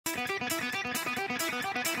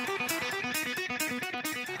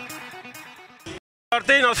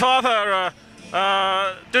Artino's father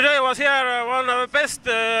today was here, one of the best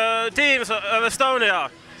teams of Estonia.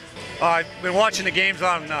 I've been watching the games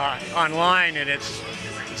online, and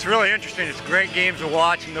it's really interesting. It's great games to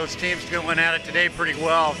watch, and those teams went at it today pretty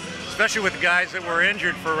well, especially with the guys that were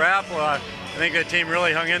injured for Rapla. I think the team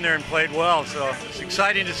really hung in there and played well, so it's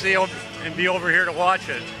exciting to see and be over here to watch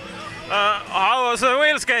it. How was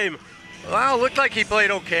Will's game? Well, it looked like he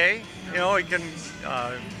played okay. You know, he can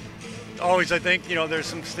always, I think, you know, there's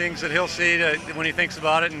some things that he'll see when he thinks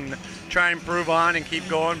about it and try and improve on and keep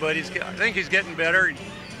going, but I think he's getting better,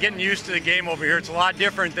 getting used to the game over here. It's a lot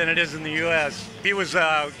different than it is in the U.S. He was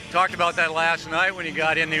talked about that last night when he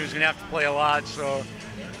got in. He was going to have to play a lot, so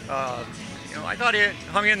you know, I thought he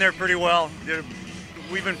hung in there pretty well.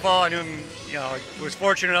 We've been following him. You know, I was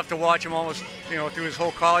fortunate enough to watch him almost, you know, through his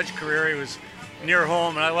whole college career. He was near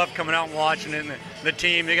home, and I love coming out and watching it. And the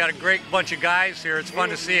team, they got a great bunch of guys here. It's fun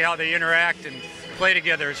to see how they interact and play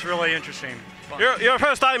together. It's really interesting. Your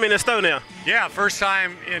first time in Estonia? Yeah, first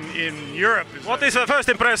time in Europe. What is the first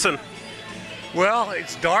impression? Well,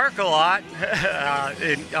 it's dark a lot,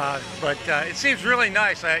 but it seems really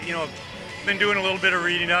nice. You know, been doing a little bit of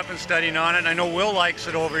reading up and studying on it, and I know Will likes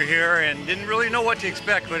it over here and didn't really know what to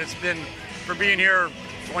expect, but it's been, for being here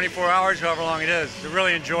 24 hours, however long it is, to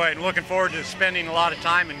really enjoy it and looking forward to spending a lot of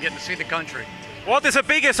time and getting to see the country. What is the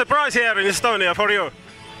biggest surprise here in Estonia for you?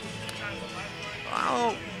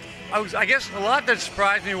 Well, I guess a lot that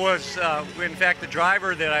surprised me was, in fact, the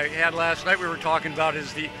driver that I had last night we were talking about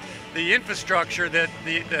is the infrastructure that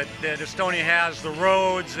Estonia has, the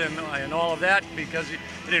roads and all of that, because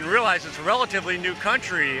I didn't realize it's a relatively new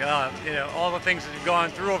country, you know, all the things that have gone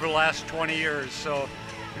through over the last 20 years, so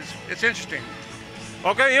it's interesting.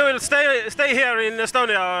 Okay, you will stay here in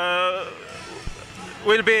Estonia,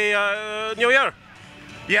 will be New Year?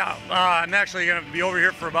 Yeah, I'm actually going to be over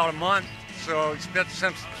here for about a month, so spend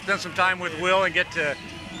some time with Will and get to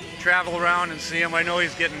travel around and see him. I know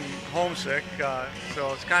he's getting homesick,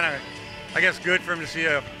 so it's kind of, I guess, good for him to see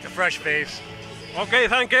a fresh face. Okay,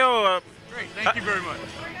 thank you. Great, thank you very much.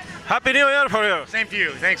 Happy New Year for you. Same to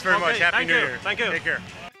you. Thanks very much. Happy New Year. Thank you. Take care.